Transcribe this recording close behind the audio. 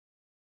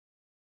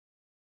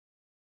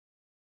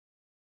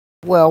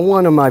Well,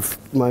 one of my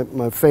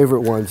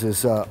favorite ones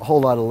is a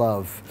Whole Lot of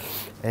Love,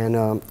 and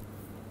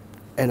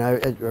I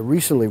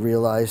recently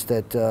realized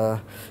that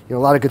a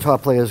lot of guitar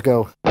players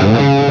go,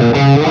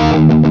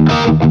 and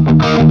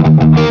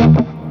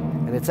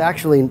it's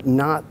actually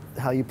not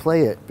how you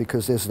play it,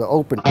 because there's the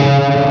open.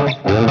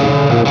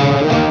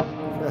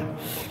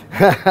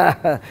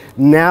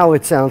 Now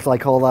it sounds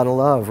like Whole Lot of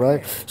Love,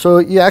 right? So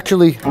you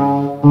actually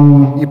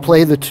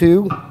play the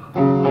two.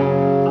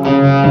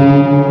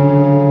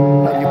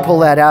 You pull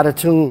that out of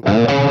tune.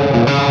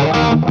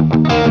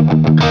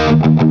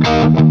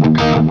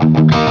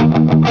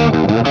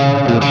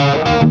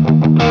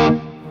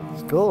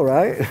 It's cool,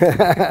 right?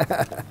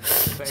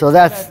 So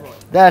that's,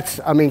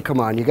 I mean, come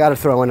on, you got to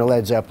throw in a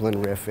Led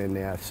Zeppelin riff in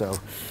there. So,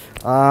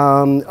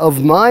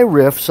 of my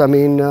riffs, I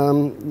mean,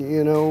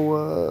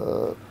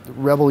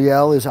 Rebel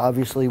Yell is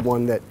obviously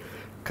one that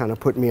kind of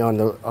put me on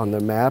the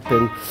map,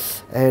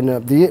 and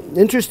the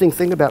interesting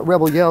thing about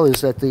Rebel Yell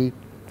is that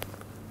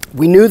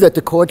we knew that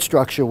the chord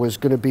structure was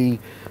going to be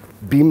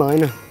B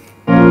minor,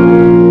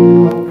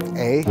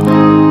 A,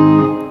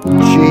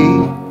 G,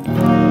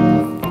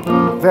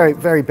 very,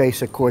 very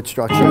basic chord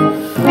structure.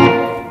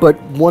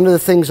 But one of the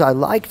things I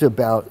liked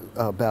about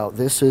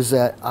this is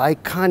that I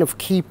kind of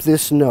keep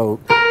this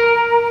note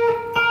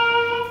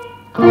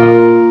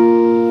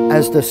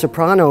as the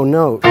soprano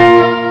note.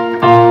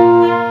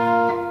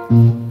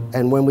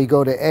 And when we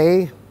go to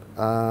A,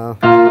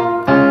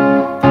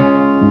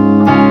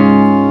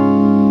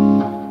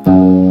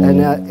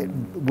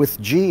 with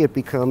G, it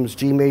becomes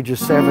G major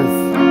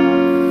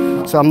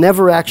 7th. So I'm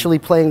never actually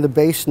playing the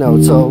bass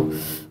note. So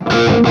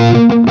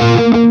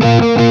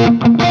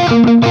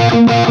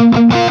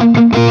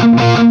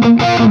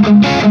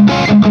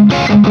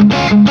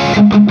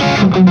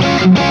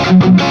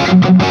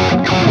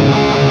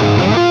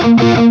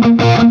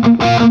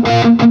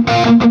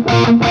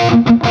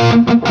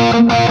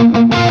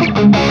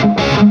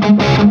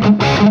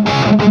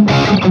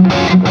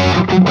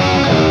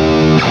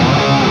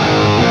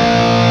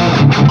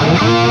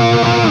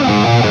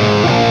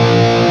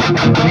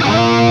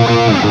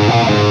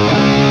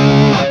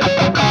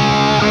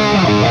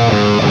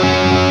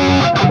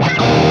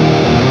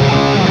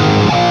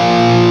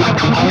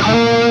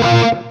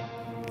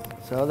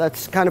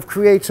that's kind of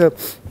creates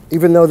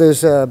even though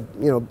there's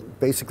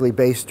basically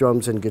bass,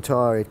 drums, and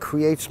guitar, it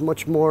creates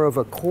much more of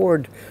a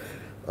chord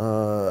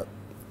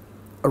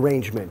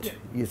arrangement.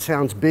 It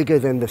sounds bigger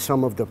than the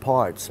sum of the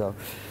parts, so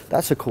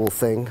that's a cool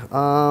thing.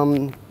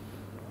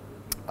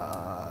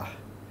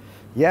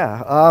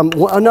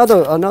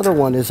 Another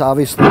one is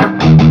obviously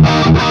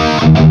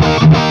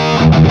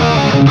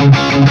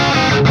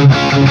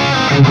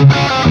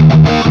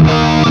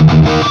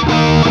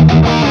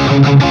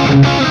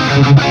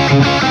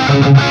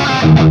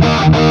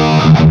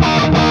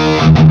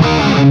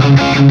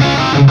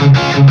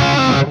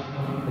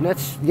and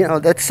that's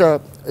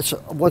it's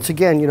once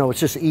again, it's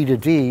just E to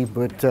D,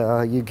 but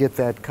you get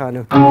that kind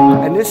of,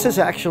 and this is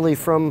actually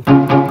from,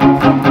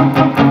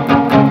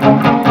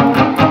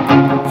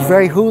 it's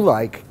very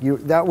Who-like.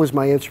 That was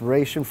my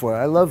inspiration for it.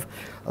 I love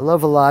a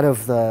lot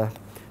of the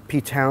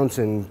Pete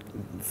Townsend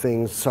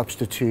things,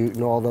 Substitute,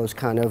 and all those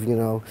kind of,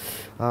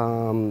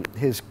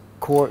 his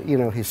chord,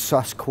 his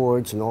sus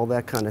chords and all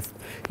that kind of.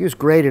 He was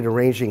great at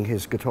arranging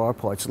his guitar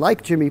parts.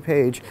 Like Jimmy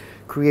Page,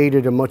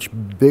 created a much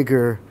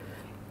bigger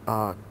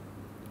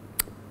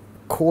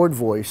chord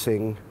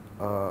voicing,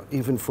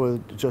 even for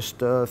just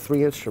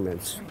 3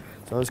 instruments.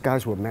 So those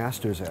guys were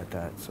masters at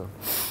that. So,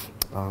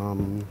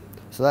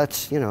 so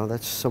that's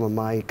that's some of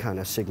my kind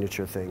of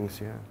signature things.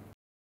 Yeah.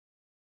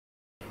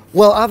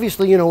 Well,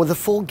 obviously, with a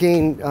full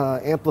gain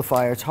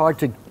amplifier, it's hard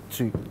to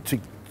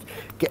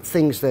get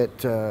things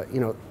that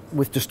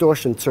with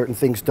distortion, certain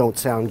things don't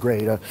sound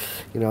great. A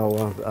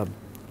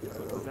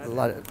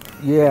lot of,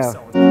 yeah.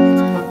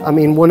 I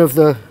mean, one of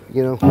the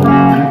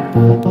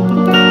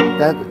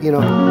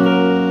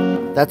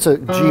that's a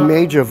G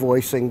major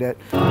voicing that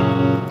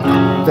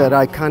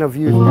I kind of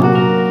use.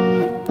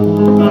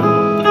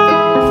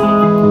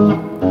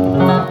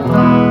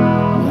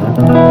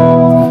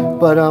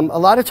 But a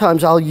lot of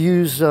times I'll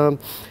use, I'll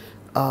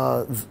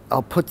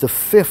put the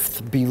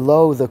 5th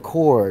below the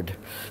chord.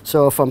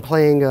 So if I'm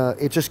playing,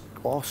 it just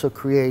also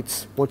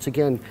creates, once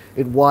again,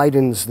 it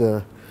widens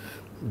the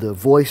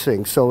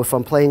voicing. So if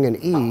I'm playing an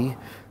E,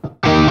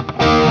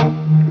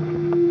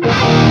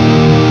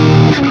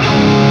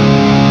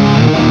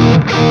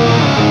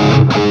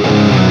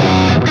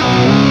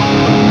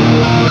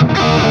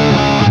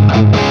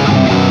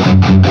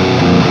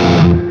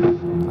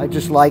 I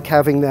just like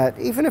having that,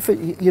 even if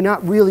you're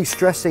not really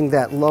stressing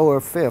that lower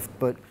 5th,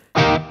 but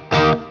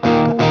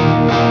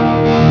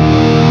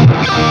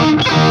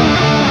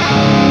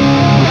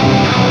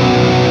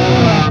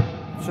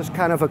it's just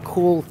kind of a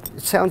cool,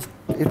 it sounds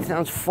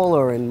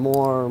fuller and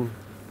more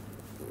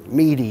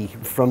meaty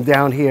from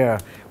down here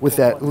with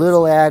that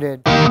little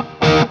added,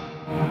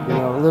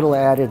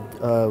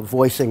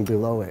 voicing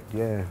below it,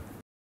 yeah.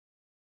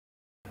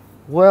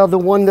 Well, the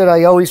one that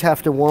I always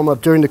have to warm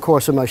up during the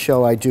course of my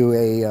show, I do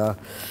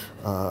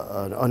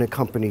an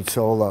unaccompanied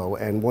solo,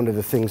 and one of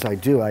the things I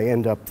do, I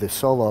end up the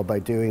solo by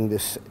doing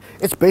this.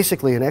 It's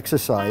basically an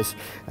exercise,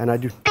 and I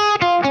do.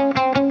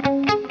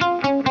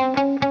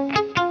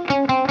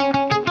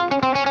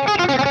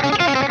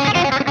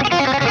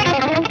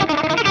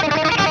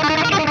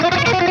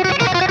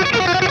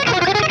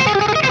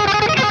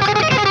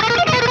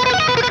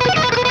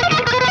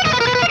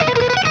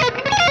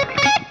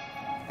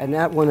 And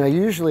that one I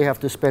usually have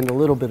to spend a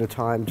little bit of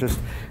time just,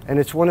 and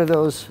it's one of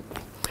those,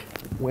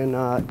 when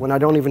I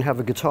don't even have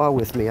a guitar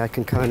with me, I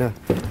can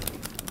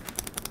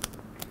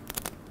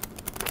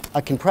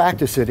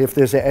practice it if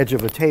there's an edge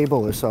of a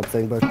table or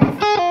something, but.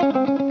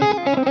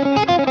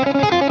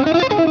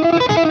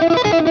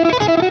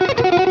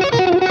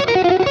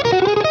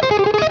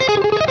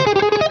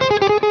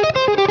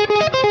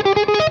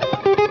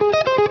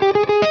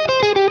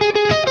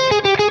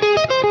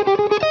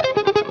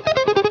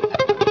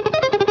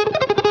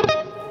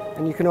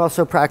 You can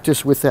also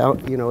practice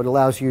without, it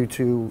allows you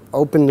to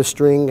open the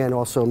string and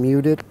also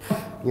mute it,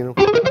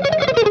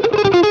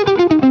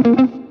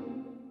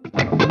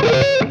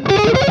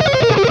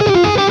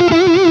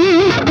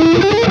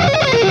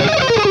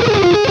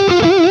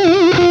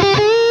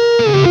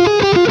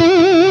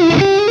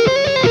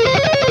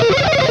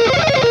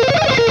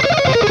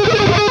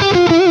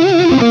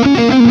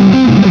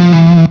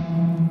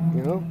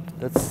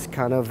 That's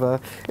kind of,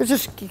 it's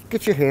just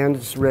get your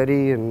hands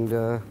ready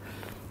and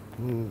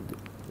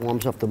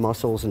warms up the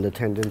muscles and the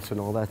tendons and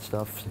all that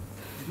stuff.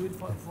 You do it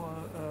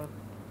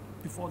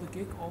before the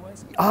gig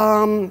always?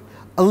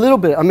 A little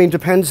bit. I mean,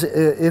 depends.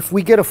 If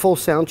we get a full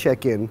sound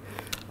check in,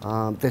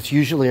 that's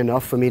usually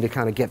enough for me to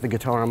kind of get the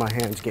guitar in my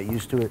hands, get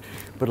used to it.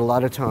 But a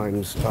lot of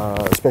times,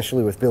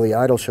 especially with Billy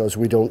Idol shows,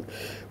 we don't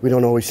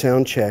always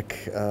sound check,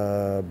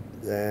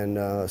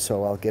 and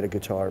so I'll get a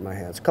guitar in my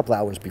hands a couple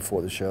hours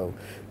before the show,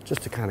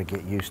 just to kind of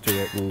get used to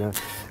it.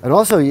 And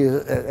also,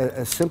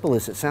 as simple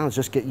as it sounds,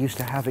 just get used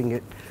to having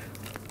it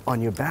on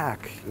your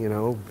back,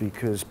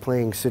 because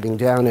playing sitting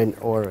down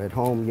or at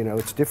home,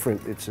 it's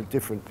different. It's a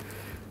different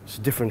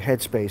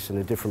headspace and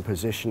a different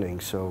positioning.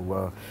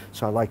 So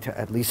I like to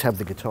at least have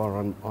the guitar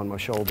on my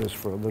shoulders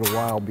for a little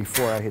while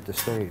before I hit the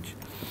stage.